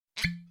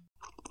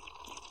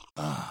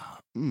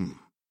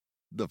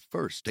The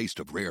first taste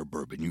of rare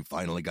bourbon you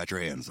finally got your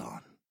hands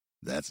on.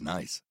 That's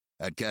nice.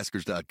 At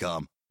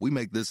Caskers.com, we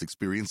make this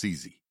experience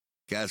easy.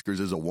 Caskers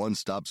is a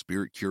one-stop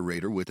spirit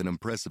curator with an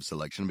impressive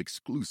selection of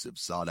exclusive,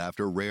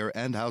 sought-after, rare,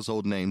 and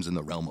household names in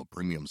the realm of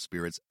premium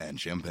spirits and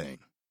champagne.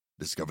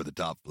 Discover the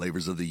top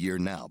flavors of the year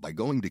now by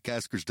going to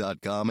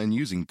Caskers.com and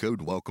using code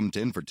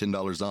WELCOME10 for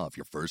 $10 off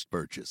your first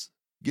purchase.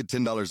 Get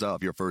 $10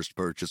 off your first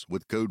purchase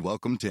with code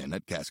WELCOME10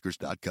 at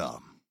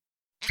Caskers.com.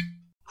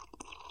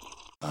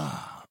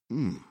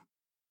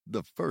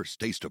 The first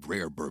taste of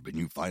rare bourbon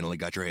you finally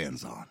got your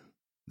hands on.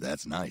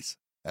 That's nice.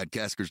 At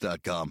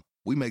Caskers.com,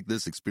 we make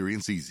this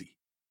experience easy.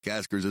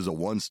 Caskers is a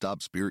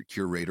one-stop spirit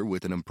curator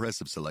with an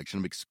impressive selection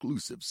of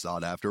exclusive,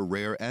 sought-after,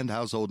 rare, and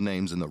household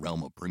names in the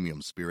realm of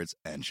premium spirits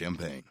and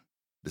champagne.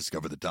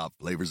 Discover the top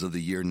flavors of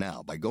the year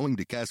now by going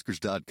to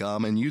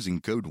Caskers.com and using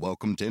code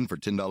WELCOME10 for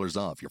 $10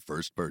 off your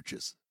first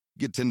purchase.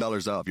 Get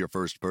 $10 off your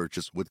first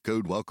purchase with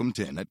code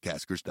WELCOME10 at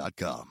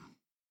Caskers.com.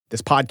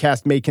 This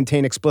podcast may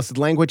contain explicit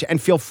language,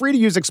 and feel free to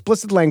use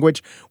explicit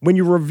language when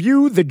you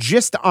review The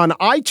Gist on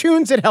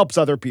iTunes. It helps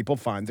other people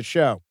find the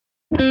show.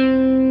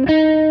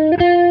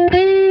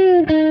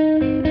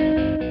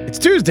 It's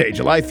Tuesday,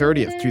 July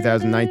 30th,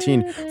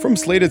 2019. From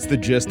Slate, it's The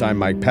Gist. I'm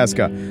Mike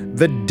Pesca.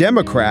 The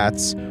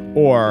Democrats,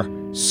 or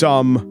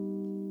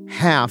some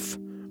half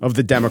of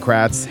the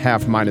Democrats,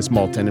 half minus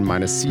Moulton and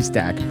minus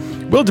C-Stack,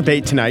 will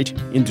debate tonight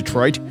in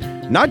Detroit.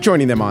 Not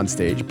joining them on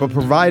stage, but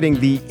providing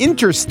the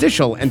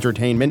interstitial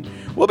entertainment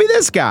will be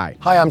this guy.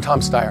 Hi, I'm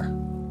Tom Steyer.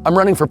 I'm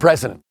running for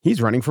president. He's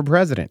running for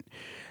president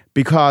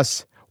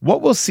because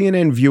what will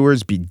CNN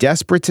viewers be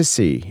desperate to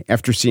see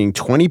after seeing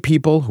 20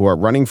 people who are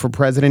running for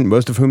president,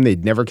 most of whom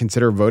they'd never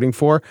consider voting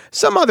for,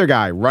 some other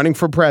guy running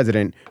for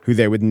president who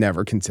they would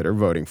never consider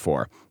voting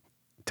for.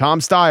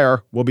 Tom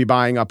Steyer will be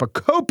buying up a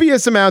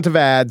copious amount of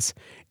ads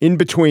in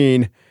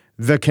between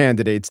the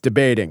candidates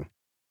debating.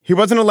 He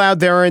wasn't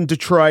allowed there in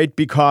Detroit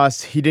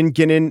because he didn't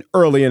get in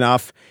early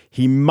enough.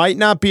 He might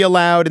not be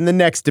allowed in the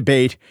next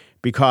debate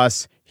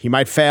because he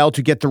might fail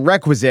to get the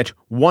requisite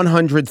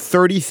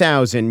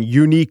 130,000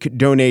 unique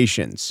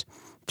donations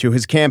to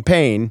his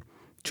campaign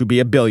to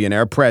be a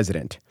billionaire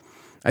president.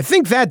 I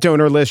think that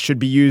donor list should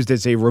be used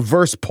as a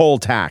reverse poll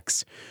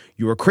tax.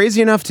 You were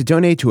crazy enough to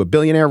donate to a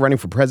billionaire running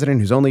for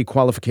president whose only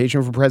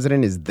qualification for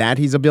president is that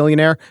he's a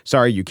billionaire?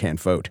 Sorry, you can't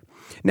vote.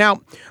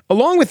 Now,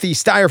 along with the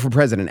Steyer for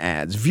President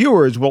ads,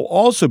 viewers will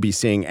also be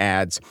seeing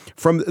ads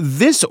from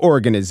this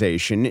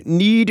organization,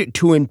 Need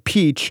to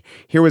Impeach.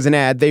 Here was an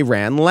ad they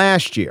ran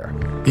last year.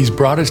 He's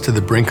brought us to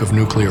the brink of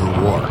nuclear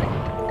war,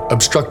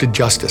 obstructed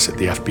justice at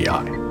the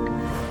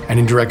FBI, and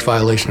in direct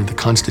violation of the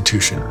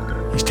Constitution,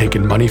 he's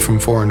taken money from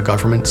foreign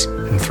governments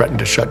and threatened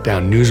to shut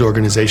down news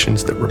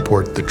organizations that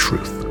report the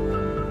truth.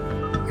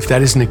 If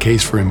that isn't a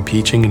case for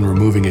impeaching and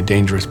removing a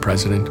dangerous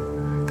president,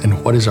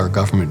 then what has our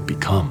government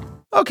become?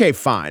 Okay,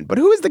 fine. But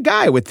who is the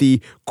guy with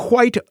the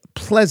quite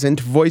pleasant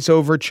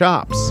voiceover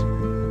chops?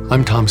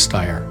 I'm Tom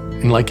Steyer,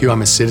 and like you,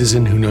 I'm a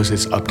citizen who knows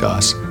it's up to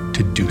us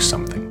to do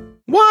something.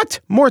 What?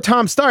 More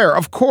Tom Steyer.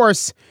 Of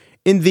course,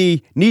 in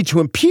the Need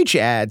to Impeach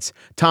ads,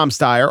 Tom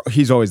Steyer,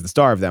 he's always the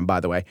star of them, by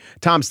the way,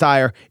 Tom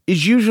Steyer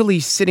is usually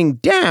sitting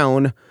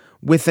down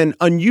with an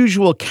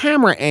unusual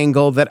camera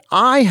angle that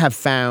I have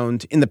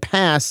found in the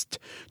past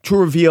to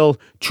reveal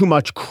too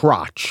much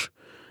crotch.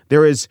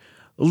 There is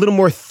a little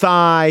more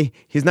thigh.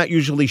 He's not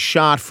usually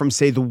shot from,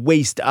 say, the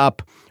waist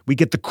up. We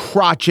get the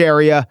crotch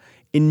area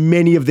in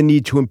many of the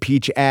Need to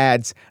Impeach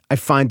ads. I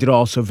find it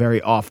also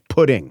very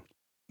off-putting.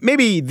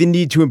 Maybe the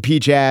Need to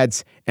Impeach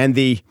ads and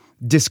the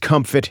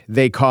discomfort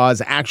they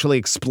cause actually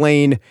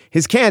explain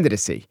his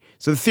candidacy.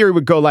 So the theory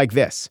would go like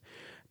this.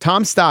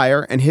 Tom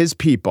Steyer and his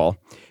people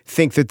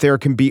think that there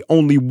can be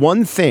only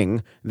one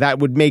thing that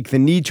would make the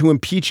Need to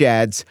Impeach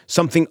ads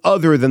something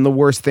other than the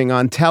worst thing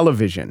on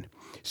television.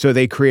 So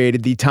they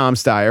created the Tom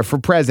Steyer for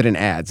President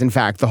ads. In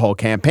fact, the whole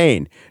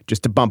campaign,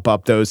 just to bump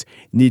up those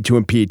Need to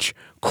Impeach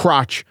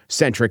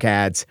crotch-centric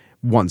ads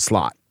one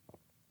slot.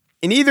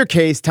 In either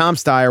case, Tom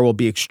Steyer will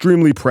be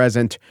extremely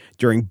present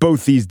during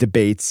both these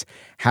debates,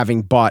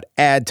 having bought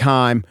ad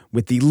time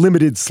with the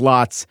limited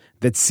slots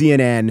that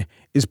CNN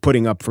is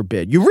putting up for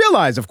bid. You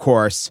realize, of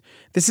course,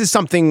 this is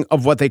something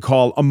of what they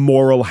call a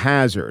moral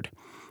hazard.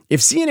 If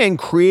CNN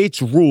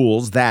creates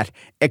rules that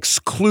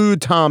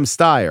exclude Tom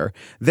Steyer,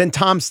 then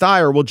Tom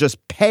Steyer will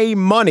just pay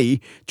money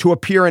to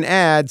appear in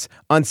ads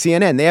on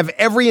CNN. They have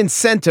every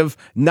incentive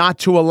not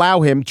to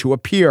allow him to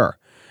appear.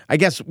 I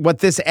guess what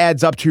this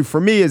adds up to for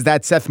me is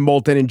that Seth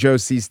Moulton and Joe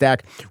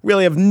C-Stack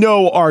really have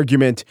no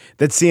argument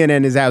that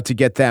CNN is out to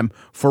get them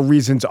for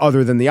reasons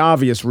other than the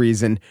obvious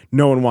reason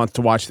no one wants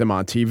to watch them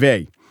on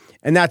TV.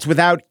 And that's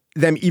without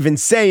them even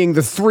saying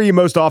the three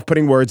most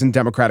off-putting words in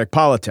Democratic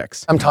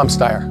politics. I'm Tom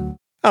Steyer.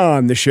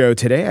 On the show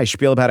today, I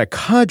spiel about a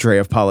cadre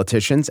of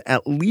politicians,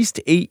 at least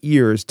 8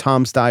 years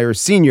Tom Steyer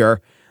Sr.,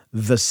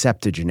 the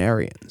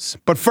septuagenarians.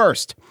 But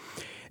first,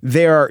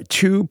 there are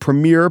two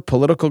premier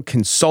political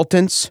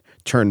consultants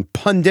turned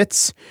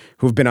pundits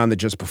who've been on the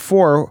Just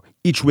before,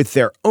 each with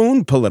their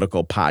own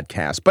political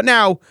podcast. But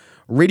now,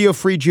 Radio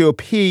Free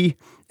GOP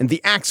and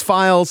the Axe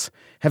Files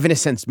have in a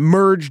sense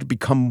merged,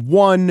 become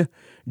one,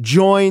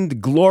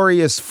 joined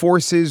glorious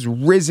forces,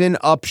 risen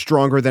up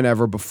stronger than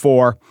ever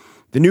before.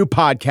 The new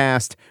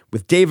podcast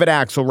with David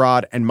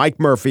Axelrod and Mike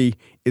Murphy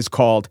is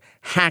called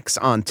Hacks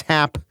on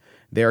Tap.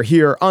 They're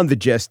here on The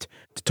Gist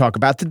to talk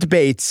about the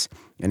debates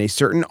and a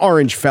certain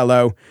orange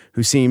fellow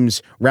who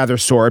seems rather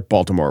sore at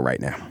Baltimore right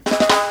now.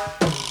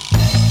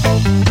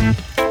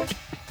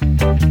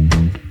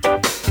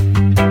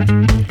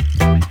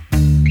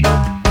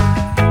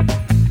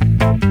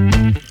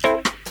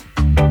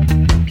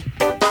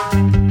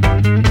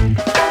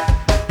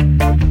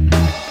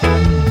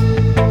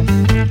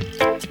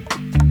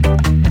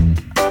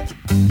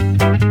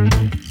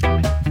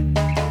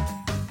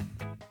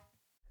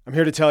 I'm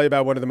here to tell you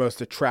about one of the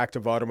most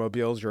attractive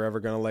automobiles you're ever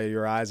going to lay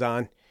your eyes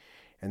on.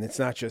 And it's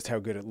not just how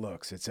good it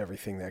looks, it's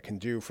everything that can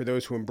do. For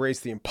those who embrace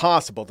the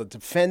impossible, the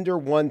Defender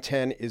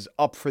 110 is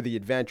up for the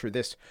adventure.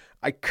 This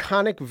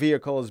iconic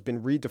vehicle has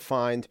been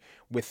redefined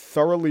with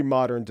thoroughly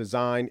modern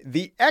design.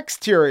 The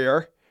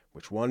exterior,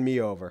 which won me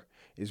over,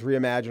 is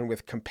reimagined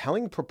with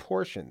compelling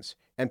proportions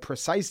and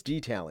precise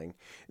detailing.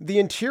 The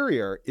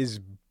interior is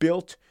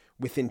built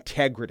with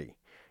integrity,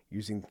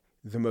 using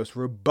the most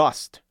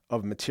robust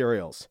of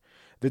materials.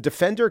 The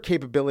Defender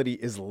capability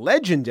is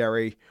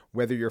legendary,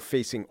 whether you're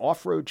facing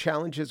off-road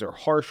challenges or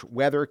harsh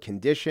weather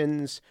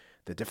conditions.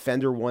 The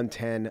Defender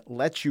 110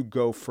 lets you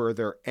go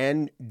further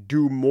and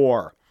do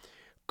more.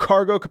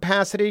 Cargo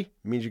capacity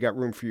means you got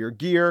room for your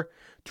gear.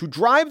 To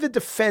drive the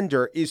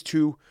Defender is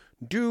to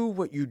do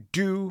what you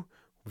do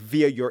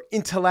via your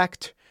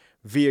intellect,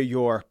 via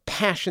your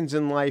passions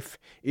in life.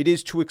 It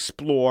is to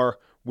explore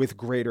with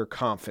greater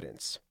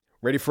confidence.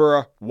 Ready for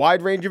a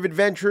wide range of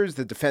adventures?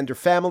 The Defender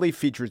family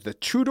features the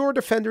two-door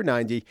Defender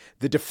 90,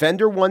 the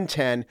Defender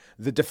 110,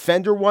 the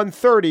Defender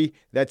 130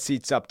 that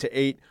seats up to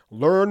 8.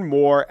 Learn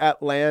more at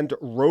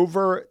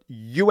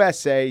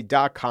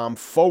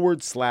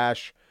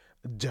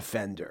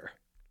landroverusa.com/Defender.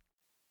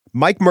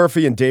 Mike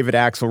Murphy and David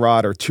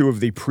Axelrod are two of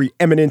the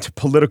preeminent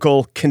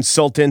political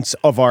consultants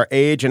of our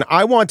age, and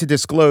I want to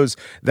disclose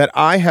that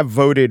I have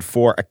voted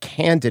for a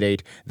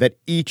candidate that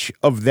each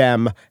of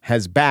them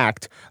has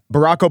backed.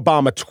 Barack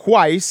Obama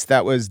twice,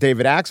 that was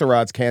David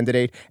Axelrod's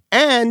candidate,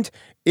 and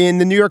in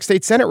the New York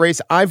State Senate race,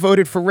 I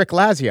voted for Rick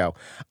Lazio.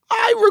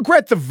 I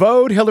regret the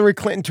vote. Hillary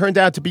Clinton turned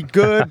out to be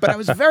good, but I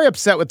was very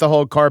upset with the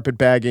whole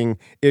carpetbagging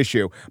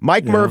issue.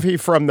 Mike Murphy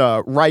from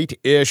the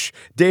right-ish,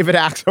 David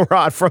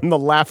Axelrod from the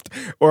left,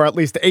 or at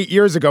least 8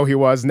 years ago he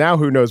was, now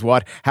who knows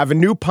what, have a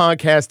new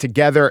podcast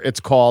together. It's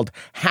called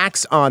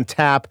Hacks on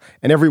Tap,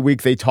 and every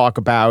week they talk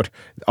about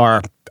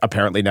our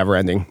apparently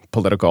never-ending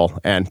political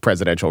and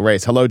presidential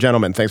race. Hello,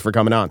 gentlemen. Thanks for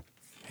coming on.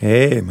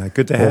 Hey, Mike.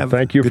 Good to have.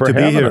 Thank you for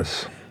having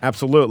us.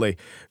 Absolutely.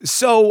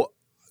 So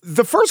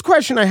the first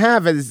question I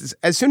have is,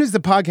 as soon as the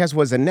podcast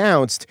was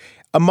announced,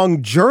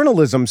 among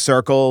journalism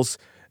circles,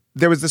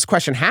 there was this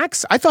question,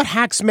 hacks? I thought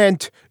hacks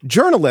meant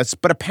journalists,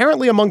 but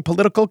apparently among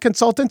political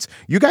consultants,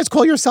 you guys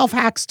call yourself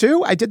hacks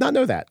too? I did not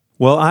know that.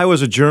 Well, I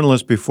was a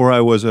journalist before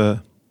I was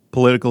a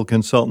political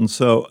consultant,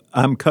 so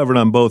I'm covered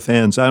on both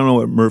ends. I don't know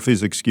what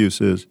Murphy's excuse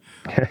is.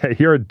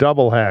 You're a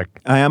double hack.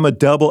 I'm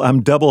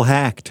double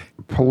hacked.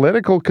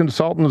 Political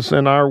consultants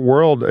in our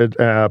world,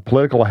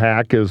 political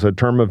hack is a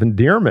term of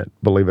endearment,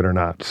 believe it or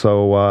not.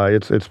 So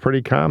it's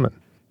pretty common.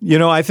 You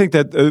know, I think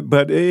that,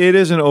 but it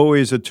isn't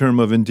always a term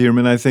of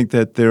endearment. I think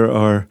that there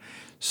are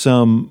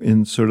some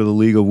in sort of the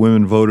League of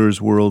Women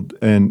Voters world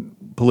and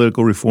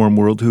political reform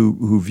world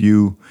who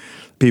view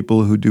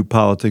people who do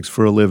politics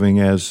for a living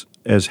as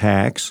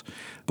hacks.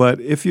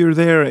 But if you're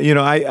there, you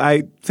know,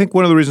 I think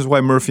one of the reasons why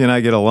Murphy and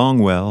I get along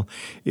well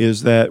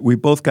is that we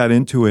both got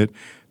into it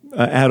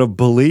out of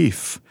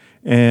belief.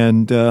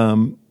 And,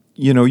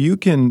 you know, you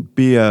can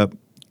be a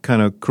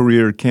kind of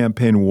career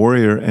campaign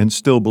warrior and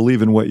still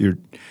believe in what you're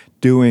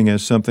doing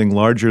as something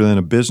larger than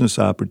a business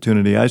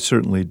opportunity. I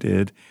certainly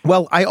did.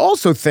 Well, I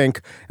also think,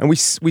 and we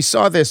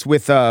saw this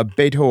with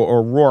Beto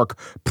O'Rourke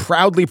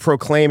proudly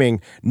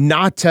proclaiming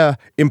not to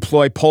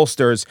employ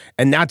pollsters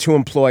and not to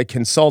employ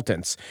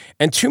consultants.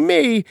 And to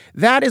me,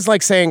 that is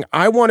like saying,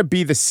 I want to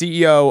be the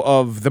CEO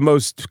of the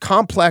most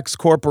complex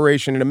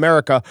corporation in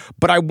America,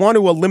 but I want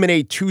to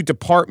eliminate 2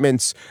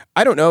 departments,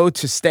 I don't know,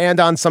 to stand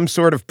on some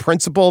sort of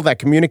principle that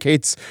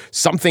communicates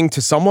something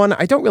to someone.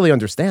 I don't really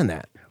understand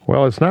that.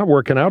 Well, it's not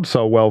working out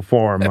so well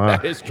for him.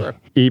 That is true.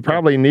 He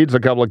probably needs a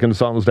couple of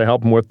consultants to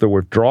help him with the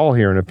withdrawal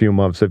here in a few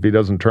months if he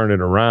doesn't turn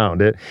it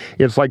around.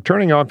 It's like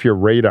turning off your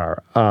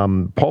radar.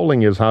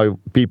 Polling is how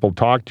people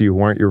talk to you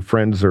who aren't your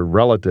friends or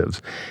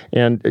relatives.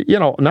 And, you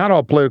know, not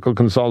all political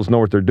consultants know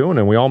what they're doing,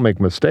 and we all make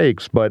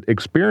mistakes, but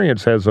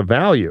experience has a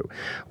value.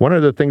 One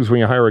of the things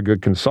when you hire a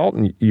good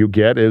consultant you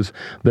get is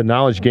the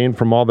knowledge gained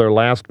from all their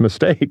last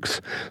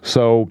mistakes.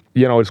 So,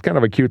 you know, it's kind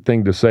of a cute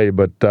thing to say,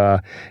 but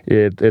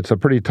it's a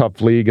pretty tough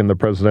league in the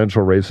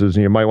presidential races,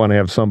 and you might want to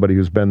have somebody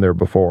who's been there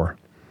before.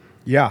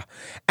 Yeah.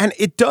 And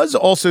it does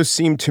also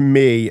seem to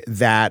me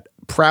that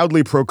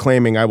proudly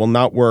proclaiming I will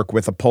not work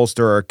with a pollster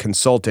or a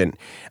consultant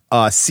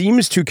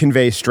seems to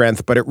convey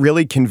strength, but it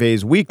really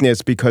conveys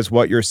weakness, because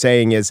what you're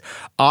saying is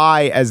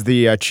I, as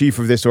the chief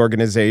of this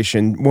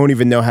organization, won't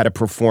even know how to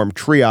perform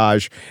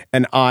triage,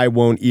 and I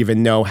won't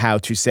even know how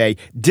to, say,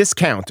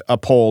 discount a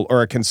poll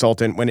or a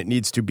consultant when it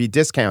needs to be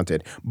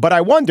discounted. But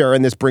I wonder,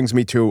 and this brings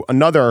me to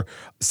another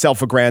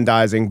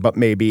self-aggrandizing but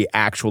maybe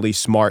actually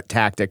smart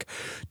tactic,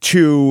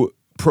 to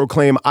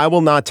proclaim I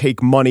will not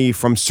take money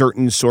from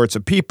certain sorts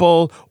of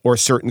people or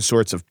certain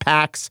sorts of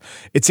PACs.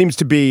 It seems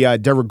to be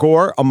de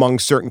rigueur among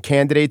certain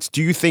candidates.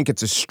 Do you think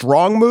it's a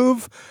strong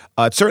move?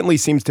 It certainly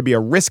seems to be a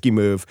risky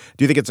move.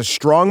 Do you think it's a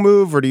strong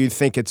move, or do you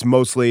think it's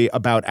mostly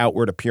about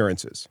outward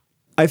appearances?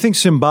 I think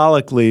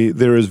symbolically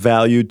there is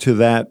value to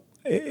that.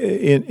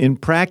 In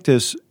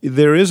practice,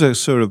 there is a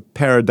sort of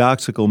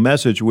paradoxical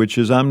message, which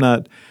is I'm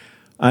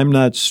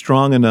not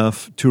strong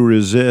enough to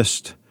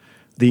resist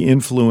the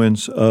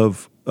influence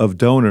of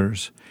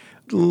donors.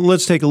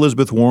 Let's take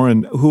Elizabeth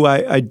Warren, who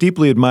I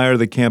deeply admire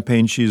the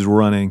campaign she's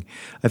running.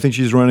 I think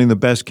she's running the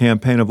best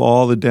campaign of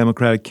all the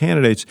Democratic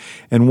candidates.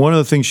 And one of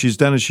the things she's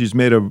done is she's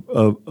made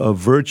a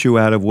virtue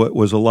out of what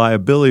was a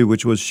liability,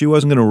 which was she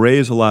wasn't going to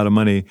raise a lot of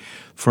money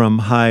from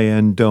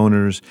high-end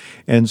donors.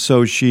 And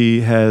so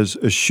she has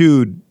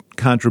eschewed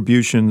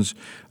contributions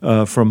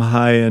from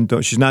high-end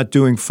donors. She's not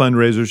doing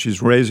fundraisers.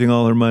 She's raising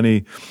all her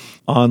money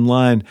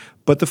online.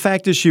 But the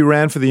fact is she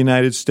ran for the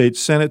United States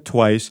Senate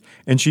twice,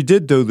 and she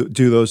did do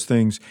those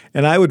things.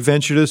 And I would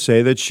venture to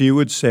say that she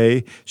would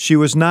say she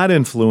was not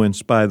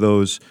influenced by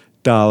those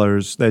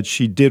dollars, that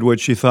she did what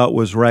she thought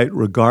was right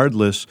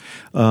regardless.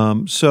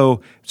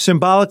 So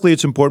symbolically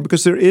it's important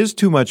because there is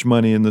too much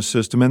money in the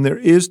system, and there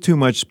is too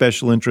much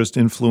special interest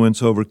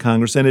influence over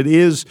Congress. And it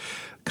is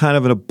kind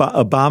of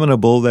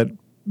abominable that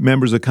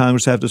members of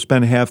Congress have to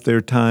spend half their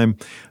time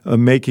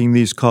making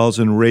these calls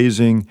and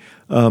raising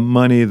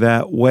money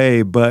that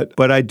way.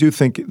 But I do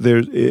think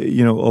there's,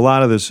 a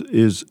lot of this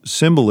is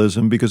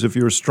symbolism, because if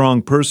you're a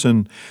strong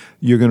person,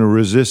 you're going to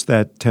resist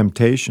that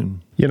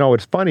temptation.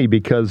 It's funny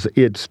because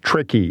it's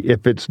tricky.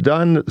 If it's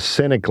done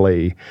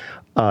cynically,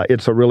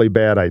 it's a really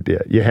bad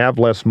idea. You have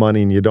less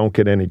money and you don't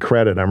get any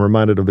credit. I'm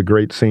reminded of the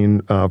great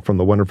scene from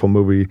the wonderful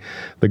movie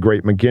The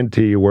Great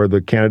McGinty, where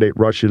the candidate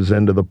rushes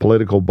into the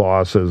political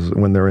bosses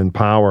when they're in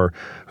power,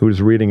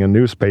 who's reading a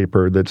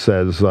newspaper that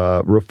says,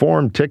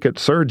 reform ticket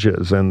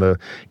surges. And the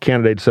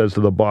candidate says to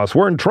the boss,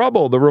 we're in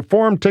trouble, the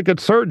reform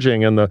ticket's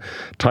surging. And the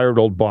tired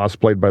old boss,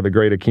 played by the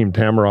great Akeem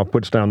Tamiroff,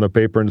 puts down the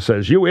paper and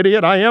says, you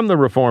idiot, I am the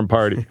Reform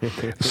Party.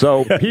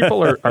 So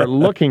people are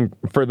looking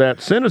for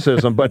that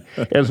cynicism. But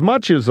as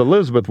much as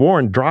Elizabeth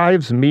Warren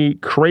drives me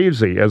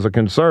crazy as a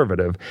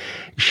conservative,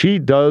 she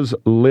does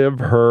live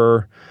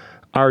her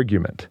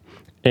argument.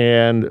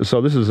 And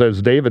so this is,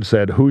 as David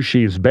said, who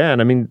she's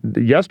been. I mean,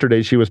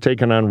 yesterday she was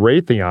taking on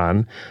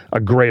Raytheon, a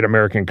great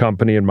American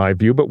company in my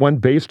view, but one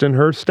based in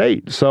her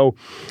state. So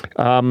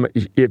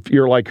if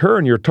you're like her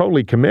and you're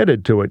totally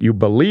committed to it, you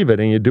believe it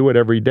and you do it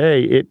every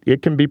day,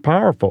 it can be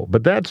powerful.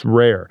 But that's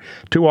rare.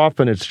 Too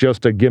often it's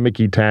just a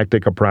gimmicky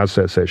tactic, a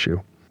process issue.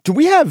 Do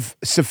we have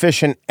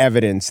sufficient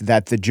evidence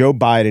that the Joe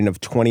Biden of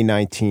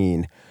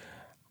 2019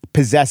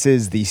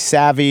 possesses the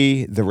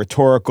savvy, the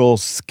rhetorical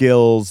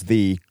skills,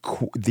 the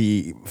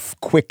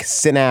quick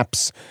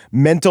synapse,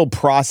 mental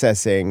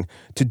processing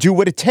to do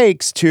what it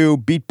takes to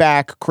beat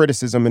back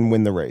criticism and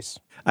win the race?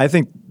 I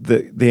think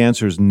the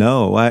answer is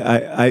no.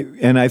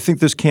 I think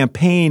this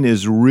campaign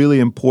is really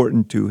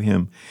important to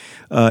him.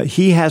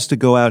 He has to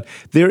go out.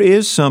 There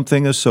is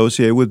something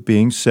associated with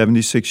being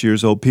 76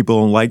 years old. People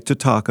don't like to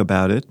talk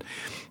about it.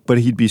 But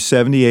he'd be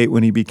 78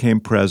 when he became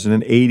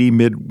president, 80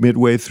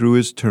 midway through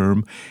his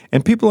term.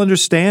 And people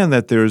understand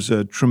that there's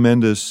a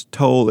tremendous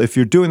toll. If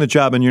you're doing the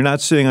job and you're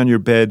not sitting on your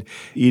bed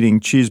eating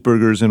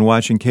cheeseburgers and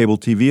watching cable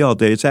TV all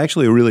day, it's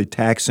actually a really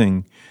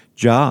taxing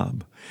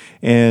job.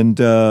 And,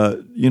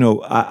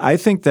 I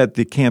think that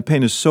the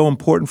campaign is so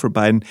important for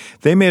Biden.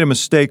 They made a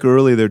mistake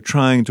early. They're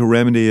trying to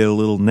remedy it a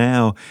little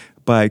now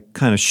by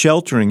kind of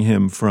sheltering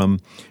him from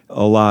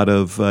a lot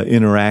of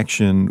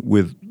interaction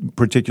with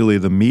particularly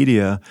the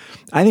media.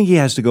 I think he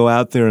has to go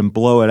out there and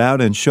blow it out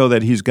and show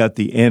that he's got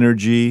the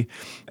energy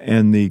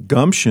and the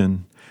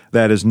gumption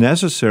that is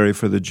necessary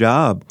for the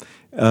job.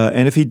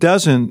 And if he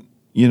doesn't,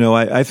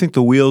 I think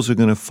the wheels are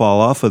going to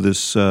fall off of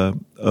this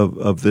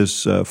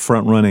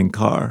front-running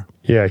car.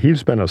 Yeah,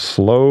 he's been a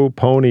slow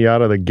pony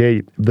out of the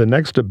gate. The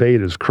next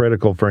debate is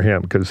critical for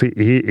him because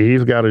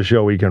he's got to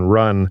show he can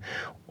run,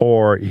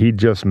 or he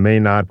just may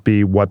not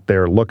be what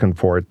they're looking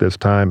for at this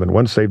time. And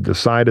once they've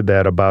decided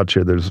that about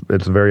you,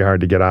 it's very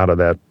hard to get out of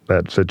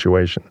that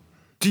situation.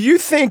 Do you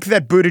think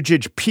that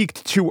Buttigieg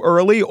peaked too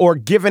early, or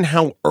given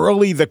how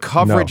early the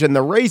coverage and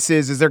the race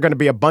is there going to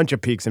be a bunch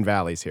of peaks and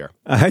valleys here?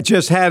 I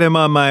just had him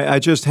on my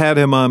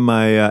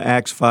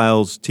Axe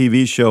Files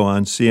TV show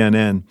on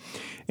CNN,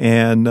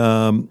 and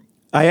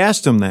I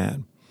asked him that,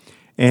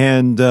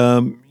 and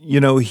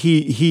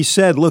he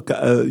said, look,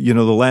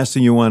 the last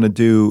thing you want to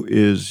do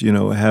is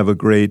have a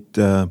great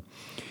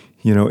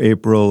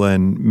April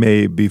and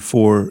May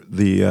before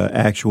the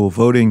actual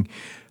voting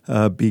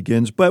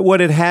begins. But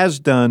what it has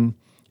done,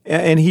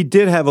 and he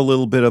did have a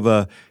little bit of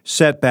a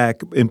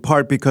setback, in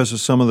part because of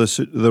some of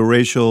the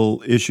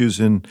racial issues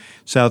in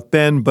South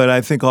Bend, but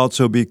I think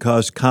also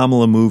because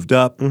Kamala moved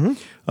up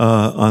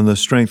on the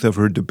strength of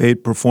her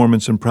debate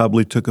performance and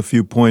probably took a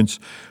few points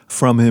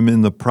from him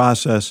in the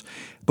process.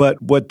 But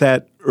what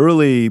that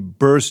early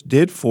burst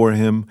did for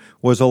him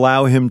was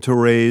allow him to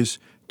raise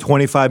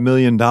 $25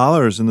 million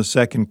in the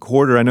second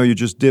quarter. I know you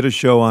just did a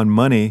show on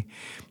money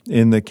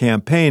in the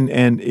campaign,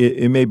 and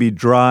it may be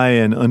dry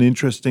and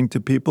uninteresting to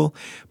people,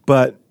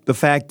 but the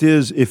fact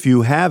is, if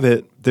you have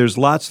it, there's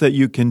lots that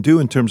you can do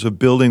in terms of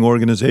building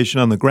organization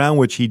on the ground,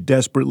 which he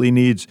desperately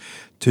needs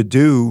to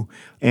do,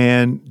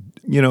 and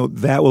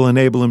that will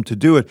enable him to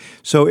do it.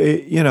 So,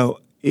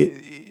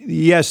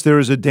 yes, there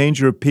is a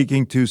danger of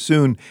peaking too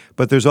soon,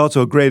 but there's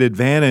also a great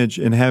advantage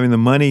in having the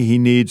money he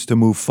needs to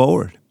move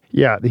forward.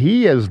 Yeah,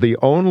 he is the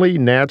only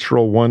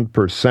natural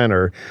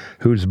 1%er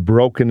who's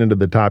broken into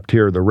the top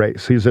tier of the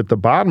race. He's at the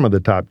bottom of the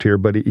top tier,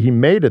 but he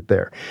made it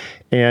there.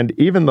 And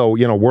even though,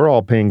 we're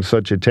all paying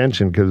such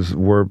attention because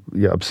we're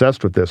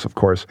obsessed with this, of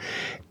course,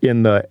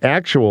 in the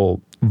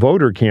actual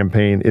voter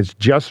campaign, it's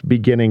just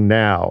beginning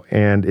now,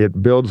 and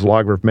it builds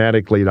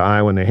logarithmically to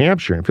Iowa and New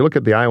Hampshire. And if you look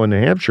at the Iowa and New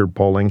Hampshire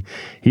polling,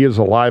 he is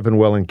alive and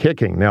well and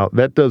kicking. Now,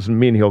 that doesn't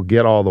mean he'll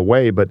get all the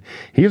way, but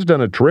he's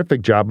done a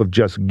terrific job of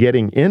just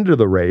getting into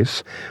the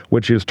race,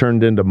 which has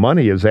turned into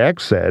money, as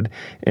Axe said,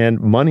 and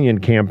money in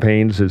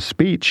campaigns is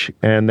speech,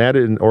 and that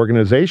is an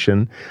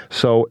organization.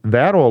 So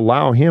that'll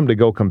allow him to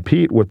go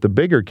compete with the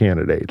bigger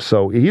candidates.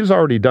 So he's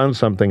already done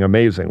something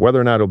amazing.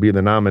 Whether or not he'll be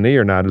the nominee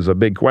or not is a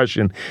big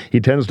question. He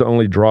tends to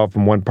only draw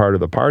from one part of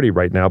the party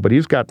right now, but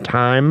he's got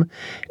time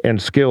and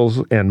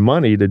skills and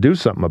money to do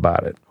something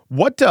about it.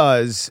 What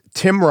does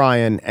Tim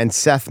Ryan and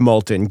Seth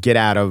Moulton get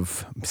out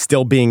of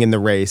still being in the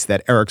race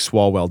that Eric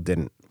Swalwell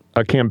didn't?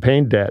 A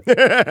campaign debt.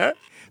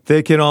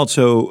 They can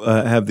also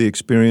have the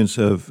experience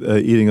of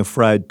eating a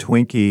fried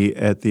Twinkie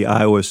at the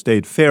Iowa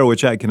State Fair,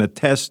 which I can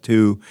attest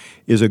to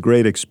is a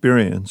great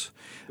experience.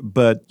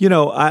 But,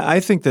 I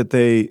think that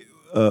they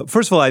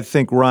first of all, I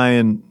think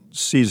Ryan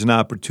sees an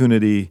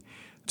opportunity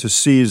to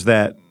seize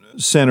that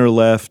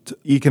center-left,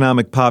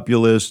 economic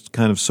populist,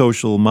 kind of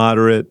social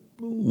moderate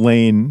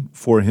lane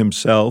for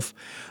himself.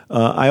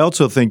 I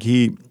also think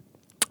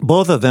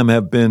both of them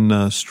have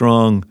been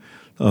strong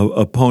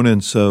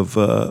opponents of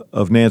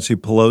Nancy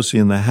Pelosi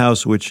in the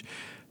House, which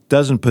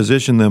doesn't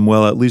position them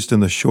well, at least in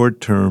the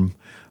short term,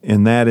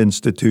 in that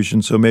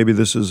institution. So maybe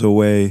this is a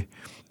way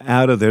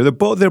out of there.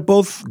 They're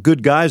both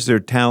good guys. They're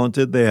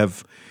talented. They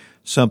have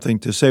something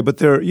to say, but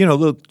they're,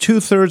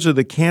 2/3 of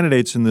the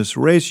candidates in this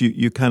race,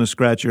 you kind of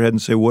scratch your head and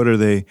say, what are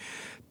they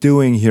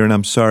doing here? And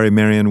I'm sorry,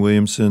 Marianne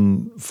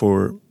Williamson,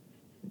 for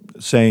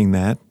saying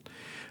that.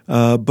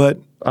 But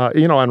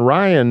on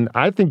Ryan,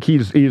 I think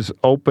he's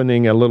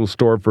opening a little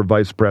store for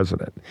vice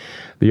president.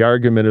 The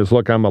argument is,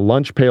 look, I'm a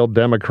lunch pail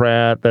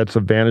Democrat. That's a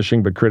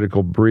vanishing but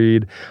critical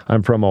breed.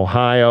 I'm from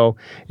Ohio.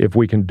 If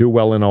we can do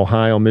well in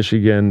Ohio,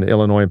 Michigan,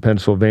 Illinois, and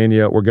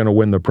Pennsylvania, we're going to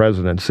win the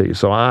presidency.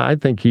 So I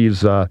think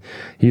he's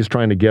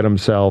trying to get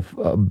himself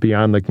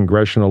beyond the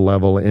congressional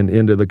level and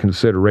into the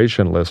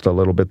consideration list a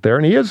little bit there.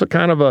 And he is a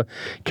kind of a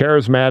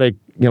charismatic,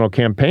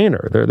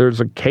 campaigner. There's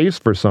a case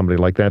for somebody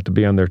like that to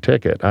be on their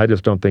ticket. I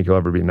just don't think he'll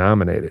ever be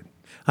nominated.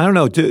 I don't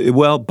know.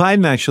 Well,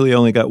 Biden actually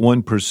only got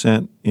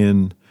 1%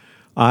 in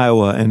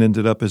Iowa and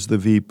ended up as the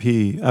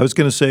VP. I was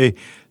going to say,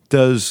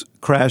 does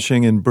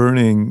crashing and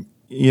burning,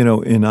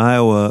 in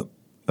Iowa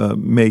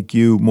make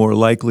you more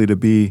likely to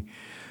be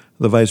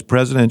the vice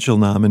presidential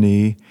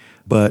nominee?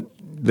 But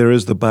there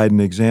is the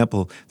Biden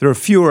example. There are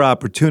fewer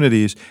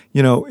opportunities.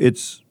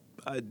 It's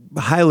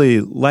highly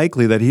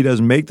likely that he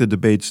doesn't make the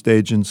debate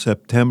stage in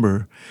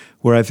September,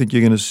 where I think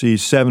you're going to see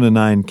 7 to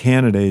 9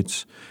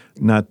 candidates,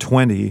 not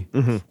 20,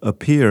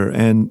 appear.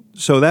 And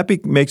so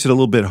that makes it a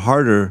little bit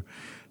harder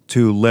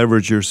to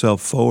leverage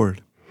yourself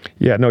forward.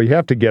 Yeah, no, you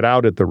have to get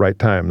out at the right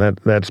time.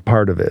 That's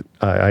part of it.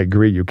 I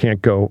agree. You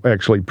can't go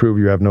actually prove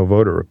you have no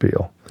voter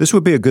appeal. This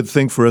would be a good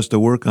thing for us to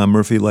work on,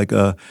 Murphy, like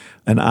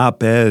an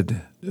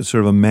op-ed,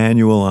 sort of a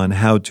manual on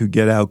how to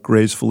get out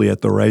gracefully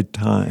at the right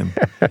time.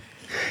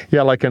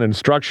 Yeah, like an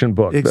instruction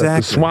book.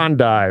 Exactly. The Swan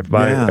Dive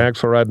by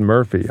Axelrod and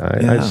Murphy.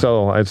 I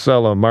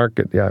sell a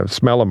market. Yeah,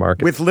 smell a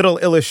market with little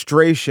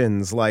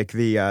illustrations like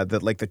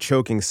the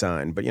choking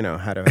sign. But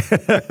how to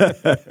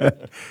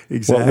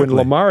exactly. Well, when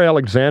Lamar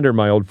Alexander,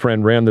 my old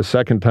friend, ran the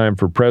second time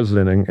for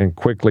president and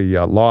quickly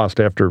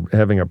lost after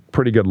having a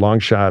pretty good long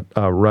shot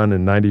run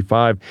in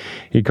 '95,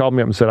 he called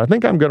me up and said, "I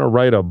think I'm going to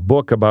write a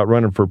book about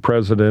running for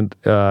president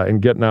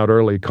and getting out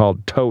early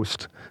called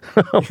Toast."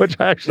 Which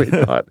I actually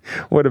thought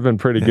would have been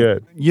pretty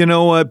good. You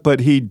know what? But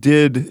he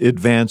did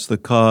advance the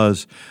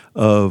cause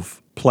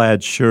of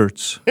plaid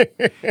shirts.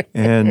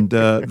 And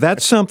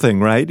that's something,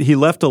 right? He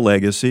left a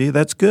legacy.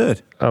 That's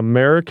good.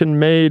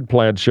 American-made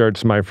plaid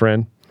shirts, my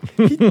friend.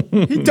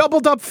 He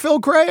doubled up Phil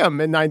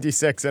Graham in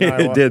 '96 in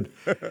Iowa. He did.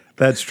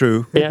 That's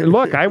true. And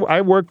look,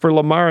 I worked for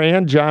Lamar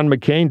and John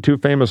McCain, two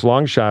famous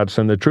long shots,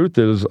 and the truth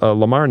is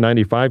Lamar in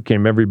 95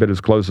 came every bit as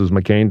close as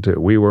McCain to.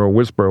 We were a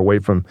whisper away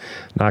from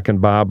knocking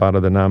Bob out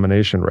of the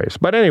nomination race.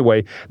 But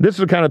anyway, this is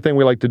the kind of thing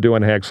we like to do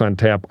on Hacks on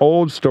Tap.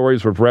 Old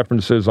stories with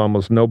references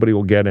almost nobody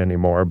will get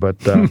anymore, but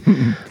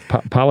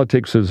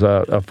politics is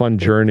a fun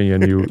journey,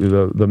 and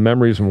the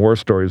memories and war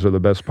stories are the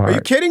best part. Are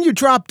you kidding? You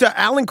dropped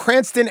Alan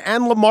Cranston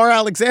and Lamar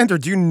Alexander.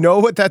 Do you know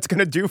what that's going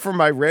to do for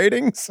my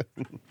ratings?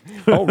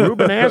 Oh,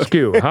 Ruben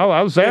Askew.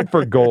 How's that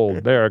for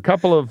gold? There, a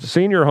couple of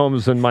senior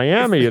homes in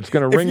Miami. It's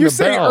going to ring the bell. If you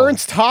say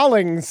Ernst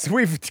Hollings,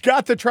 we've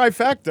got the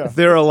trifecta.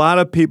 There are a lot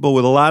of people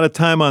with a lot of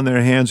time on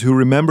their hands who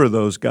remember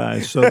those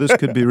guys, so this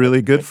could be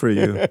really good for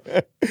you.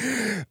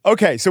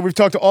 Okay, so we've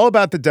talked all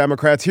about the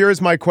Democrats. Here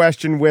is my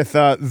question with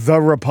the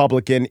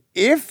Republican.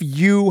 If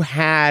you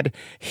had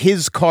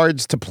his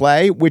cards to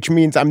play, which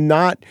means I'm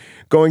not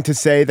going to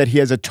say that he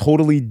has a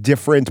totally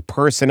different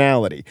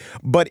personality,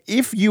 but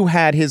if you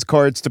had his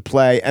cards to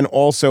play and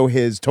also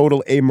his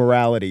total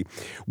amorality,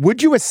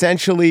 would you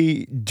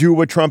essentially do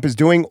what Trump is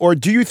doing, or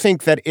do you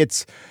think that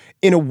it's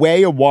in a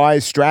way a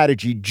wise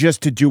strategy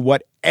just to do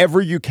whatever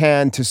you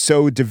can to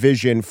sow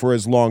division for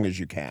as long as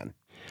you can?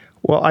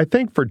 Well, I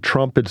think for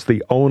Trump, it's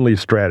the only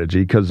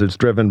strategy because it's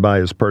driven by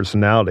his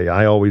personality.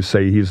 I always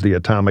say he's the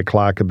atomic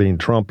clock of being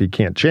Trump. He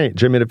can't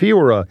change. I mean, if he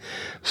were a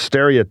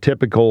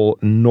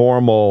stereotypical,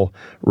 normal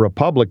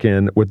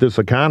Republican with this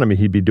economy,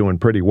 he'd be doing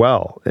pretty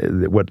well.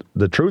 What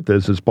the truth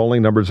is his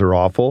polling numbers are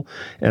awful.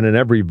 And in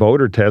every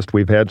voter test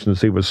we've had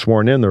since he was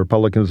sworn in, the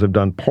Republicans have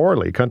done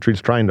poorly. The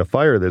country's trying to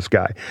fire this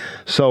guy.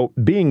 So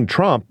being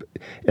Trump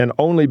and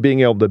only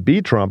being able to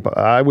be Trump,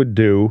 I would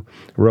do,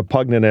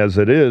 repugnant as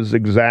it is,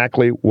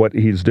 exactly what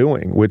he's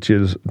doing, which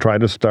is try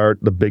to start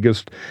the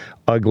biggest,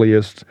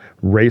 ugliest,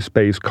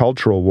 race-based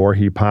cultural war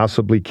he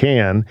possibly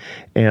can.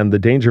 And the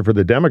danger for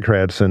the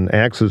Democrats, and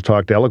Axe has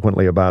talked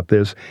eloquently about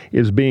this,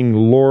 is being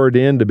lured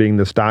into being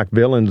the stock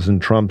villains in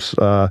Trump's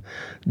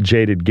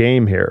jaded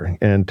game here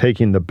and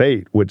taking the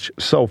bait, which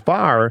so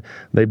far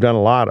they've done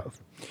a lot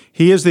of.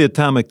 He is the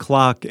atomic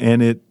clock,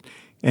 and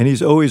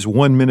he's always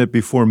 1 minute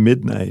before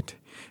midnight.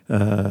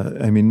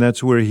 I mean,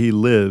 that's where he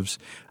lives.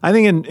 I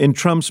think in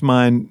Trump's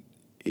mind,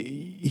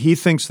 he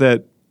thinks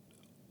that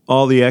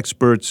all the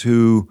experts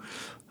who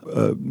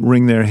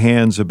wring their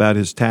hands about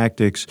his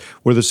tactics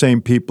were the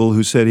same people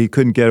who said he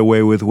couldn't get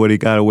away with what he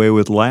got away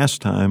with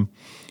last time.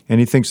 And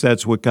he thinks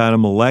that's what got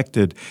him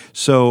elected.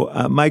 So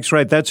Mike's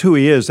right. That's who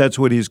he is. That's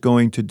what he's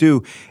going to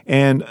do.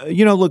 And,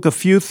 look, a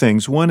few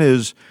things. One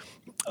is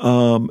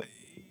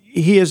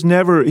he's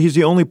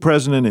the only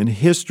president in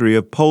history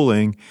of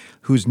polling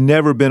who's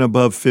never been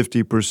above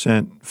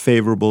 50%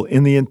 favorable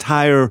in the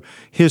entire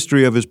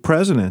history of his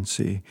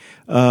presidency.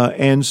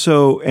 And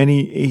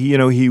he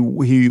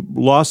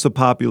lost the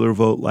popular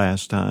vote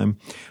last time.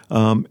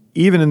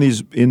 Even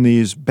in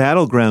these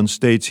battleground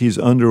states, he's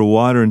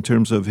underwater in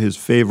terms of his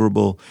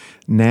favorable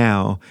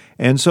now.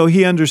 And so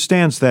he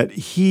understands that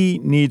he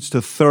needs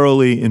to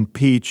thoroughly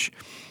impeach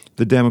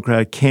the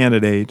Democratic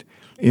candidate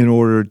in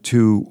order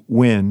to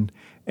win.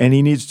 And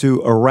he needs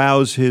to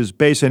arouse his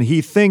base. And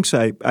he thinks,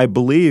 I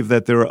believe,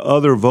 that there are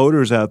other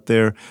voters out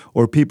there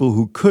or people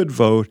who could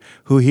vote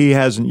who he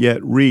hasn't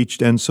yet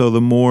reached. And so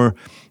the more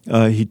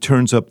he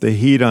turns up the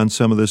heat on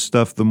some of this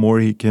stuff, the more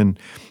he can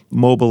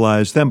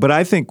mobilize them. But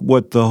I think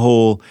what the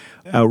whole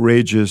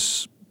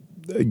outrageous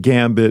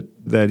gambit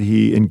that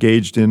he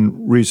engaged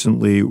in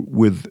recently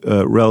with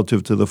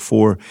relative to the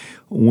 4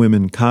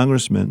 women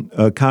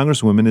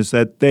congresswomen is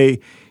that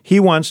he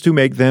wants to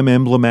make them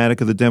emblematic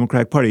of the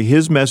Democratic Party.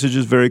 His message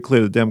is very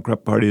clear. The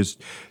Democratic Party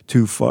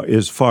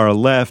is far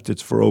left.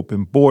 It's for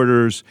open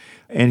borders.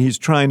 And he's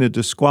trying to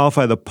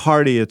disqualify the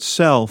party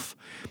itself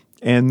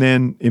and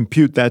then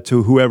impute that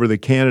to whoever the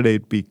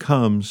candidate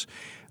becomes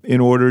in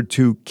order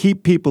to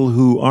keep people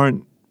who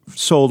aren't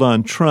sold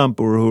on Trump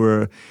or who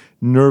are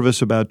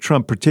nervous about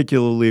Trump,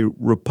 particularly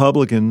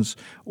Republicans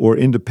or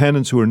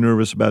independents who are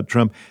nervous about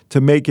Trump,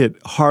 to make it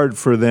hard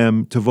for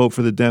them to vote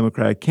for the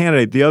Democratic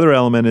candidate. The other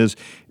element is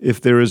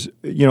if there is,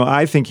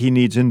 I think he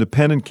needs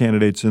independent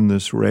candidates in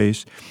this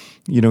race.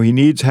 He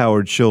needs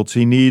Howard Schultz.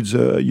 He needs,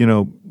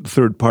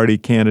 third-party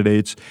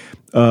candidates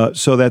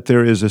so that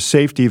there is a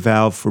safety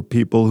valve for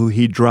people who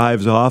he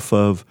drives off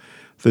of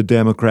the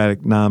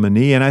Democratic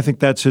nominee. And I think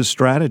that's his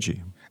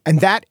strategy. And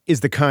that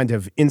is the kind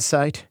of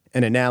insight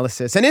and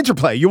analysis and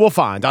interplay you will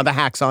find on the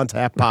Hacks on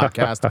Tap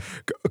podcast,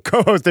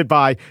 co-hosted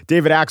by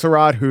David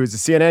Axelrod, who's a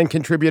CNN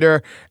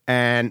contributor,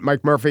 and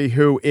Mike Murphy,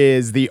 who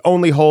is the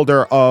only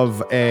holder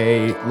of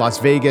a Las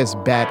Vegas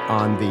bet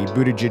on the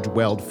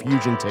Buttigieg-Weld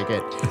fusion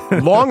ticket.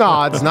 Long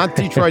odds, not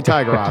Detroit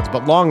Tiger odds,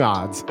 but long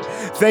odds.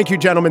 Thank you,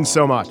 gentlemen,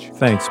 so much.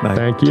 Thanks, Mike.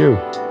 Thank you.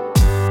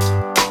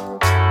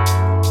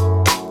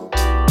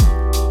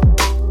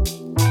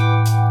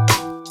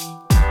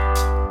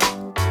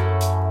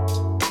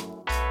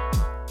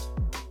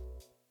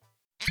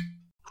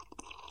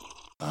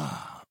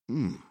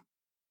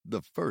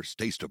 The first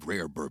taste of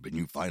rare bourbon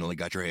you finally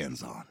got your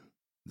hands on.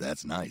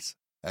 That's nice.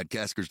 At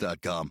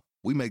Caskers.com,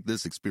 we make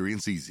this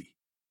experience easy.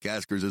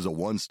 Caskers is a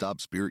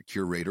one-stop spirit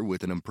curator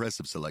with an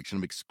impressive selection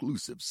of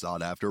exclusive,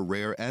 sought-after,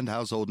 rare, and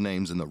household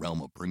names in the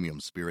realm of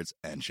premium spirits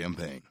and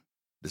champagne.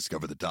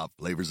 Discover the top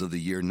flavors of the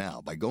year now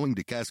by going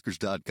to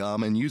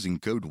Caskers.com and using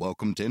code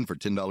WELCOME10 for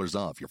 $10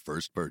 off your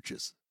first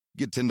purchase.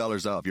 Get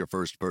 $10 off your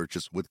first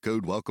purchase with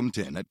code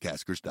WELCOME10 at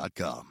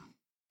Caskers.com.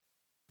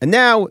 And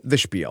now, the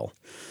spiel.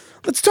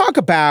 Let's talk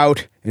about,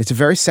 and it's a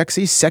very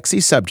sexy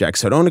subject,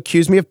 so don't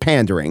accuse me of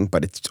pandering,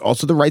 but it's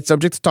also the right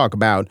subject to talk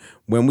about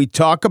when we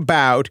talk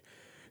about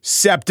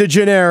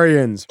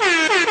septuagenarians.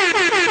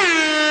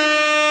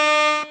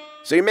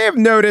 So you may have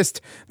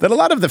noticed that a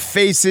lot of the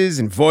faces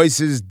and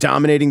voices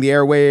dominating the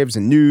airwaves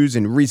and news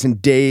in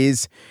recent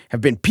days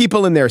have been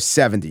people in their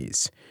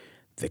 70s.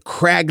 The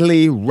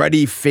craggly,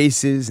 ruddy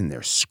faces and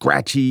their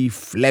scratchy,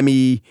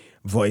 phlegmy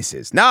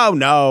voices.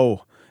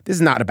 No. This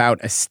is not about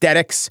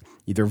aesthetics,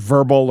 either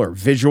verbal or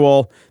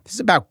visual. This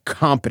is about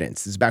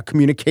competence. This is about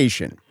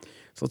communication.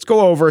 So let's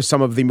go over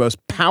some of the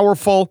most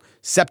powerful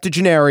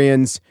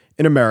septuagenarians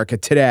in America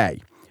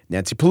today.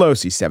 Nancy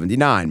Pelosi,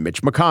 79.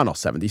 Mitch McConnell,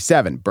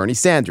 77. Bernie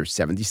Sanders,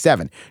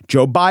 77.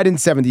 Joe Biden,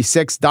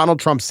 76. Donald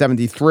Trump,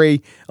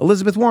 73.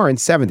 Elizabeth Warren,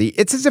 70.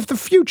 It's as if the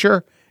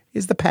future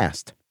is the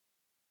past.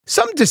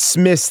 Some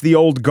dismiss the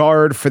old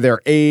guard for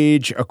their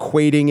age,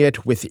 equating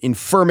it with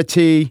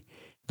infirmity.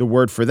 The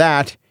word for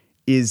that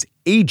is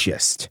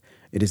ageist.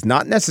 It is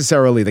not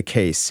necessarily the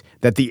case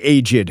that the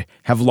aged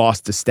have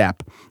lost a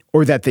step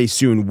or that they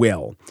soon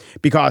will,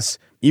 because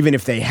even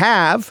if they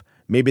have,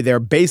 maybe their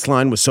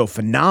baseline was so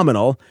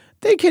phenomenal,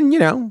 they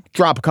can,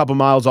 drop a couple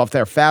miles off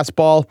their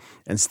fastball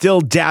and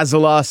still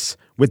dazzle us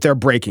with their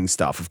breaking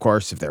stuff. Of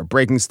course, if their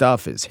breaking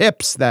stuff is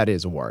hips, that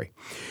is a worry.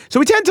 So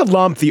we tend to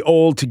lump the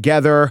old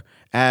together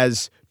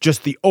as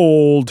just the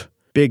old,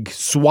 big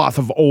swath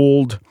of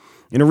old.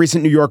 In a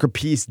recent New Yorker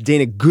piece,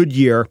 Dana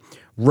Goodyear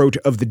wrote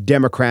of the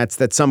Democrats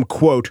that some,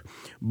 quote,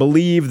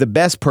 believe the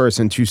best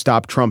person to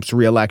stop Trump's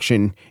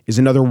reelection is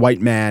another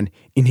white man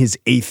in his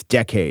 8th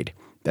decade.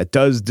 That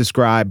does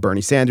describe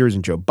Bernie Sanders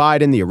and Joe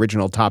Biden, the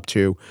original top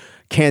two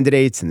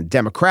candidates in the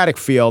Democratic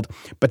field.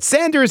 But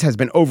Sanders has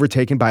been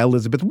overtaken by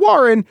Elizabeth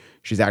Warren.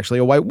 She's actually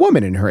a white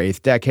woman in her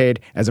 8th decade,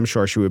 as I'm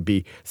sure she would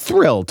be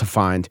thrilled to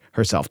find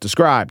herself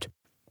described.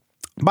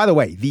 By the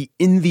way, the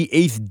in the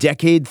 8th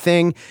decade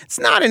thing, it's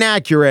not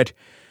inaccurate.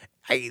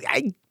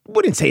 I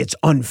wouldn't say it's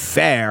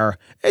unfair.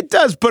 It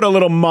does put a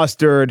little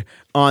mustard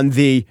on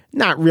the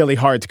not really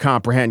hard to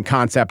comprehend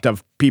concept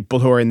of people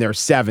who are in their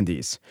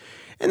 70s.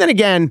 And then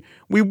again,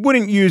 we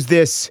wouldn't use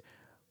this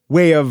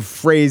way of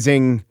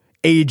phrasing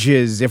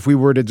ages if we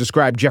were to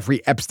describe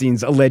Jeffrey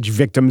Epstein's alleged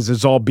victims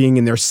as all being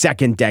in their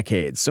 2nd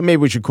decades. So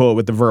maybe we should call it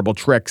with the verbal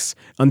tricks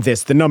on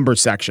this, the number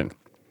section.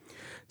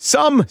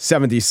 Some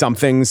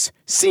 70-somethings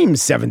seem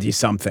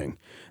 70-something.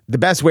 The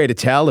best way to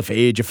tell if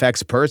age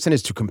affects a person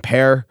is to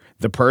compare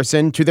the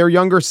person to their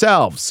younger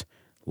selves.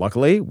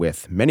 Luckily,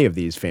 with many of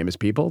these famous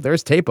people,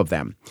 there's tape of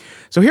them.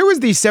 So here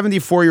was the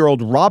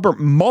 74-year-old Robert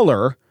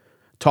Mueller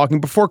talking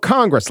before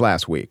Congress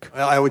last week.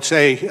 Well, I would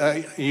say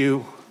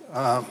the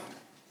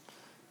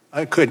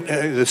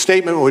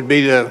statement would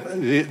be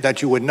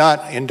that you would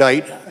not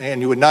indict,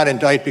 and you would not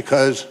indict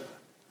because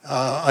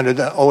under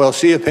the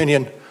OLC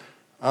opinion,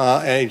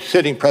 a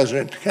sitting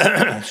president,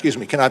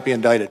 cannot be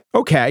indicted.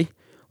 Okay,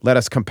 let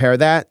us compare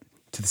that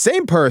to the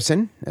same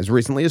person as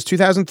recently as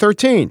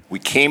 2013. We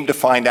came to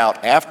find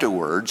out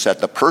afterwards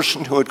that the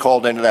person who had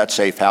called into that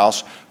safe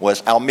house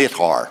was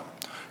Al-Mithar,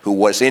 who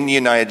was in the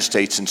United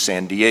States in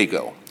San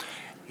Diego.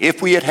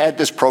 If we had had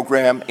this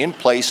program in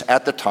place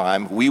at the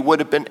time, we would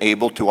have been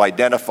able to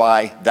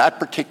identify that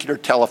particular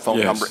telephone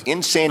number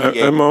in San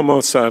Diego. I'm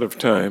almost out of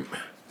time.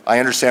 I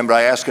understand, but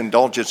I ask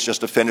indulgence just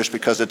to finish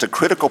because it's a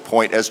critical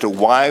point as to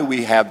why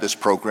we have this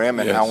program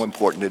and how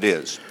important it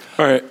is.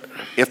 All right.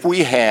 If we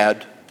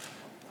had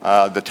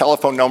the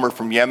telephone number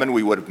from Yemen,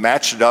 we would have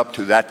matched it up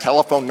to that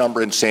telephone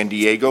number in San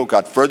Diego,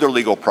 got further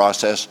legal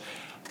process,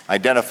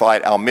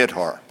 identified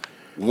Al-Mithar.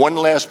 One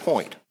last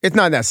point. It's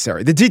not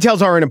necessary. The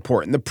details aren't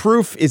important. The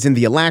proof is in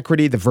the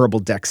alacrity, the verbal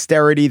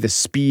dexterity, the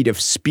speed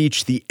of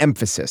speech, the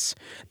emphasis.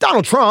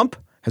 Donald Trump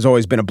has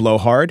always been a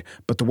blowhard,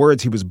 but the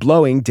words he was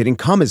blowing didn't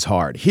come as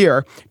hard.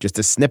 Here, just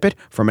a snippet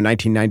from a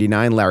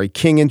 1999 Larry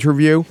King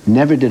interview.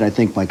 Never did I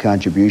think my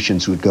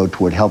contributions would go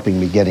toward helping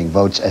me getting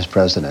votes as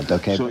president,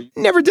 okay?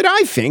 Never did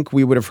I think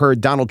we would have heard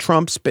Donald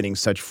Trump spitting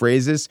such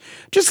phrases.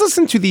 Just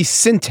listen to the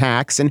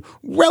syntax and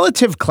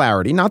relative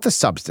clarity, not the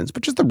substance,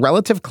 but just the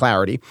relative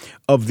clarity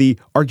of the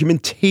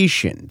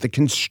argumentation, the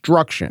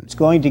construction. It's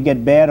going to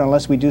get bad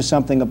unless we do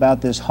something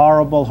about this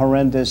horrible,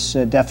 horrendous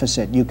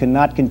deficit. You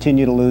cannot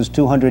continue to lose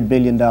 $200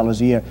 billion a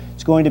year.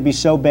 It's going to be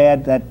so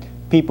bad that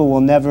people will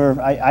never,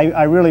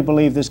 I really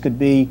believe this could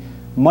be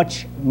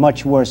much,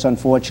 much worse,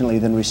 unfortunately,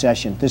 than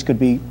recession. This could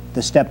be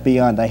the step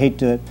beyond. I hate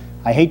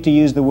to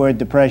use the word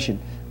depression,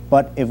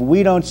 but if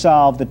we don't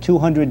solve the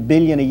 $200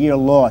 billion a year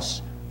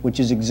loss, which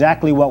is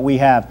exactly what we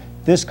have,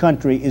 this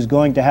country is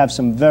going to have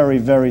some very,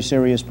 very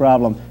serious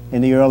problem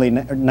in the early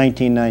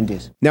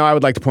 1990s. Now, I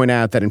would like to point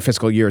out that in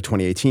fiscal year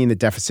 2018, the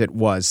deficit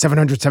was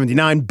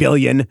 $779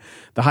 billion,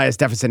 the highest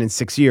deficit in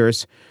 6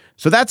 years.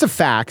 So that's a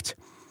fact.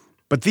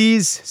 But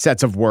these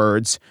sets of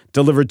words,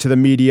 delivered to the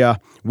media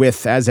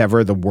with, as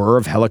ever, the whir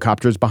of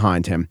helicopters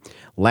behind him,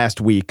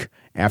 last week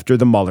after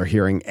the Mueller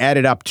hearing,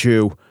 added up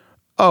to,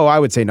 I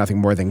would say nothing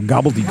more than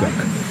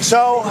gobbledygook.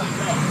 So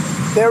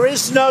there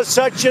is no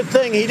such a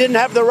thing. He didn't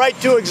have the right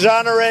to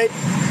exonerate.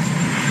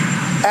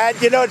 And,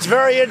 it's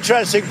very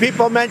interesting.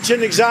 People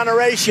mention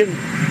exoneration.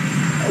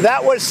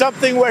 That was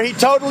something where he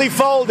totally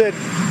folded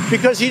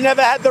because he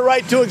never had the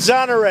right to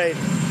exonerate.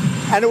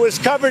 And it was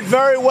covered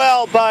very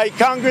well by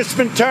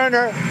Congressman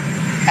Turner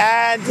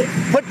and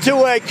put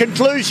to a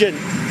conclusion.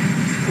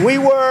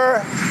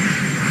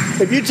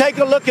 If you take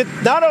a look at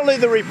not only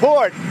the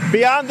report,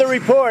 beyond the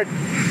report,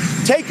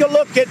 take a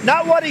look at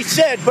not what he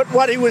said, but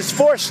what he was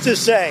forced to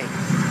say.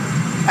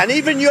 And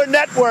even your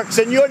networks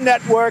and your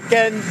network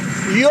and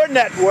your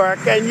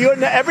network and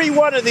every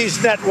one of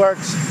these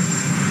networks,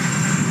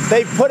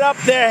 they put up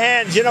their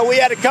hands. We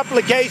had a couple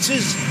of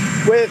cases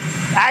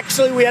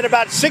we had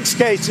about 6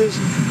 cases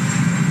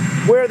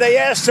where they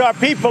asked our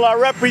people, our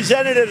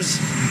representatives,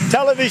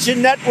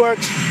 television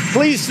networks,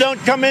 please don't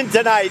come in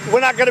tonight. We're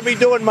not going to be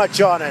doing much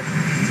on it.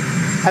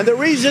 And the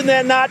reason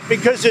they're not,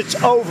 because it's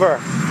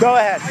over. Go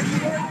ahead.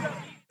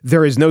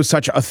 There is no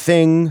such a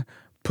thing,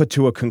 put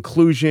to a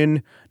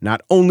conclusion.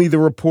 Not only the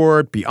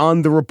report,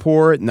 beyond the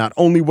report, not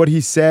only what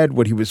he said,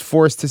 what he was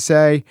forced to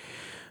say.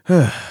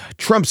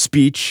 Trump's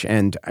speech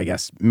and, I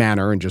guess,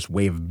 manner and just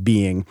way of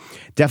being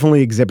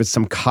definitely exhibits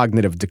some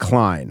cognitive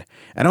decline.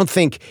 I don't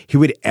think he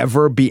would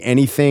ever be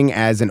anything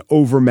as an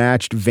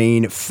overmatched,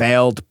 vain,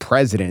 failed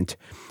president.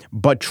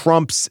 But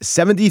Trump's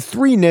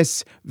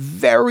 73-ness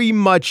very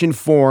much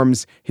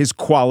informs his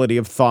quality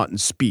of thought and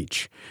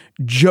speech.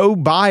 Joe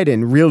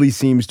Biden really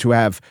seems to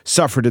have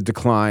suffered a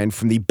decline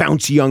from the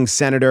bouncy young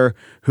senator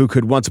who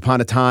could once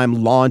upon a time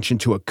launch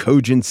into a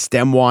cogent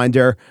stem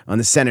winder on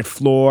the Senate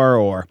floor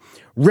or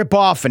rip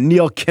off a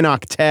Neil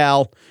Kinnock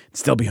tale and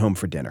still be home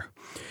for dinner.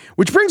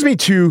 Which brings me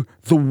to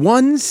the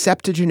one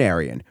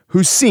septuagenarian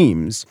who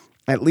seems,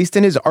 at least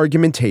in his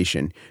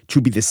argumentation,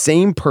 to be the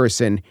same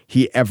person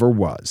he ever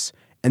was.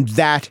 And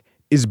that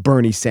is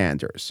Bernie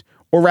Sanders.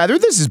 Or rather,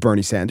 this is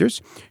Bernie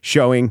Sanders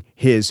showing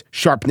his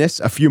sharpness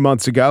a few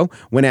months ago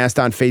when asked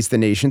on Face the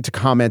Nation to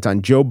comment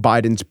on Joe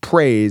Biden's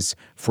praise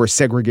for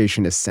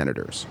segregationist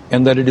senators.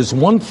 And that it is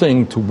one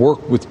thing to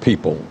work with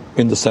people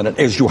in the Senate,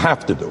 as you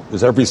have to do,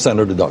 as every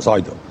senator does, I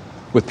do,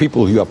 with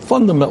people who you have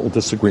fundamental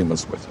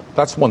disagreements with.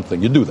 That's one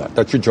thing. You do that.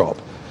 That's your job.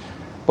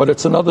 But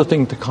it's another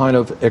thing to kind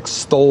of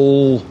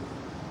extol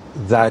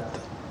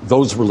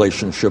those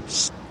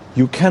relationships.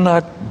 You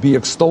cannot be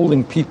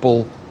extolling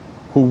people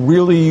who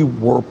really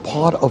were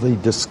part of a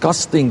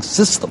disgusting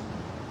system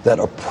that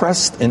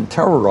oppressed and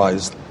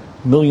terrorized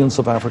millions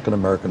of African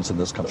Americans in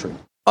this country.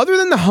 Other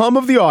than the hum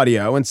of the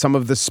audio and some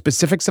of the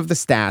specifics of the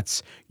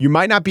stats, you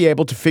might not be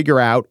able to figure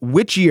out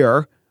which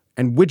year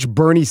and which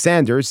Bernie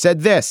Sanders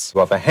said this. You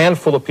have a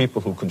handful of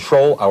people who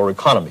control our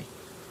economy.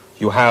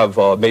 You have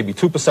maybe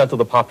 2% of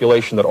the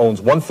population that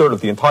owns 1/3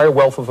 of the entire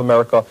wealth of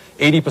America,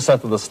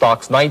 80% of the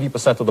stocks,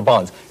 90% of the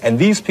bonds. And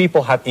these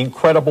people have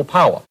incredible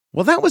power.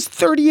 Well, that was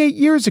 38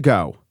 years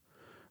ago.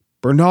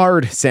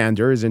 Bernard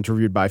Sanders,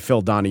 interviewed by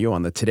Phil Donahue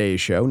on the Today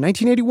Show,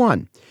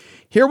 1981.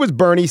 Here was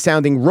Bernie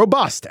sounding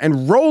robust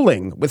and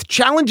rolling with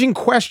challenging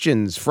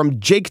questions from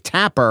Jake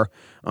Tapper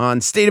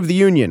on State of the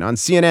Union on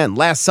CNN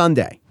last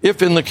Sunday.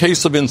 If in the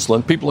case of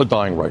insulin, people are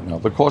dying right now.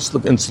 The cost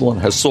of insulin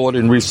has soared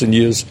in recent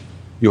years.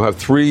 You have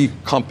 3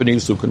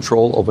 companies who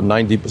control over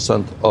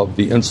 90% of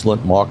the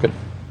insulin market.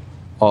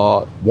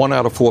 1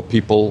 out of 4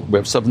 people, we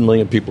have 7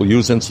 million people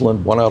use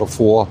insulin. 1 out of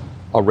 4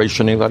 are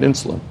rationing that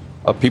insulin.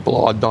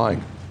 People are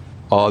dying.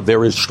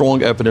 There is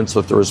strong evidence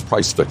that there is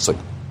price fixing,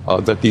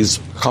 that these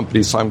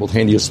companies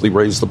simultaneously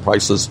raise the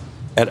prices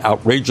at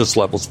outrageous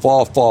levels,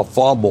 far, far,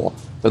 far more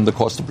than the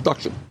cost of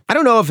production. I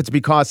don't know if it's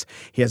because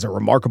he has a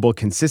remarkable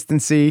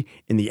consistency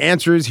in the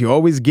answers he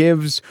always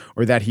gives,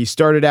 or that he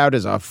started out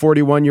as a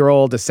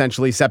 41-year-old,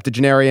 essentially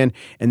septuagenarian,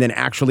 and then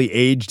actually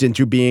aged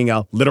into being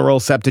a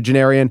literal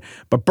septuagenarian.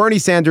 But Bernie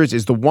Sanders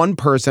is the one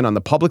person on the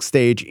public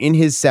stage in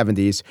his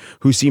 70s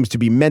who seems to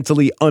be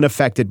mentally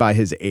unaffected by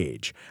his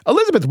age.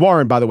 Elizabeth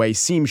Warren, by the way,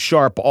 seems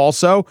sharp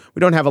also. We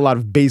don't have a lot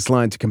of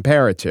baseline to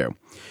compare it to.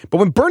 But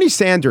when Bernie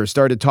Sanders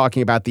started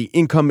talking about the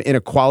income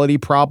inequality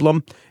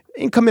problem,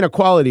 income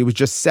inequality was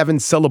just 7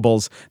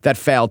 syllables that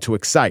failed to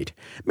excite.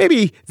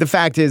 Maybe the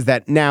fact is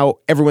that now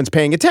everyone's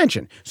paying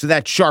attention, so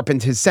that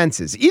sharpened his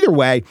senses. Either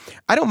way,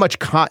 I don't much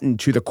cotton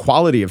to the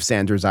quality of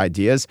Sanders'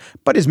 ideas,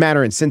 but his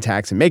manner and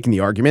syntax in making the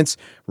arguments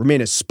remain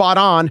as spot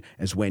on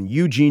as when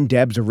Eugene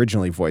Debs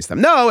originally voiced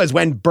them. No, as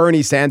when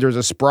Bernie Sanders,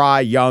 a spry,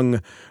 young,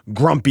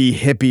 grumpy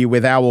hippie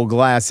with owl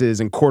glasses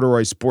and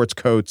corduroy sports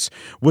coats,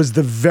 was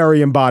the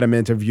very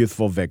embodiment of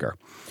youthful vigor.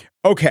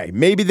 Okay,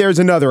 maybe there's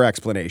another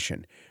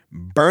explanation.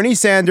 Bernie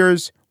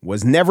Sanders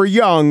was never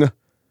young,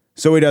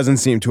 so he doesn't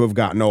seem to have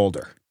gotten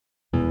older.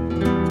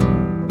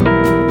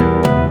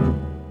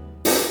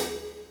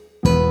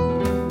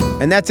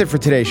 And that's it for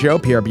today's show.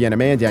 Pierre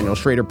Bienaimé and Daniel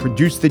Schrader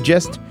produced The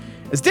Gist.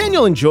 As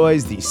Daniel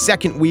enjoys the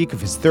second week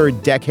of his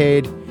third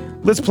decade,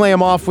 let's play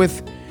him off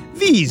with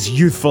these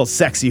youthful,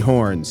 sexy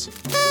horns.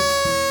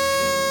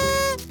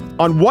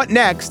 On What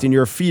Next in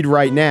your feed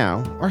right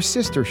now, our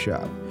sister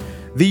show,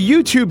 the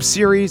YouTube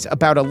series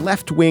about a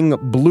left-wing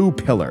blue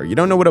pillar. You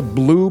don't know what a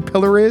blue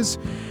pillar is?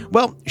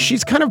 Well,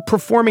 she's kind of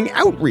performing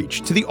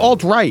outreach to the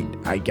alt-right.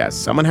 I guess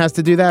someone has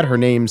to do that.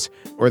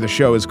 The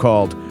show is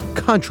called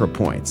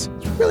ContraPoints.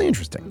 It's really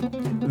interesting.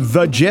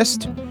 The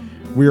Gist,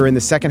 we're in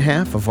the second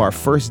half of our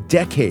first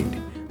decade.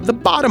 The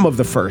bottom of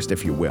the first,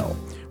 if you will.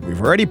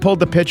 We've already pulled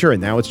the pitcher,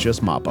 and now it's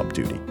just mop-up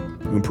duty.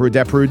 Un Peru,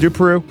 de Peru, du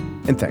Peru,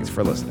 and thanks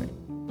for listening.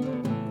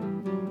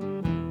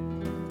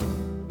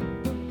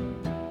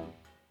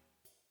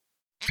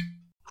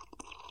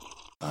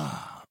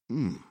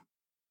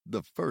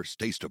 The first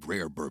taste of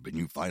rare bourbon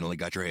you finally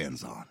got your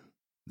hands on.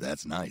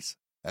 That's nice.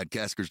 At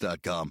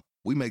Caskers.com,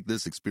 we make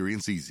this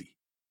experience easy.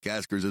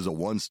 Caskers is a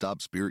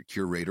one-stop spirit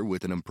curator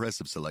with an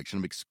impressive selection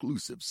of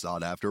exclusive,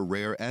 sought-after,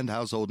 rare, and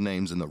household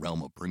names in the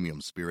realm of premium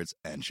spirits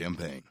and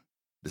champagne.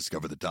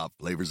 Discover the top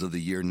flavors of the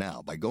year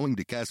now by going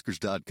to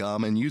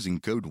Caskers.com and using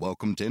code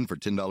WELCOME10 for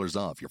 $10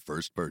 off your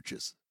first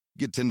purchase.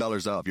 Get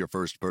 $10 off your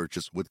first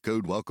purchase with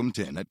code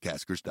WELCOME10 at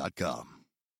Caskers.com.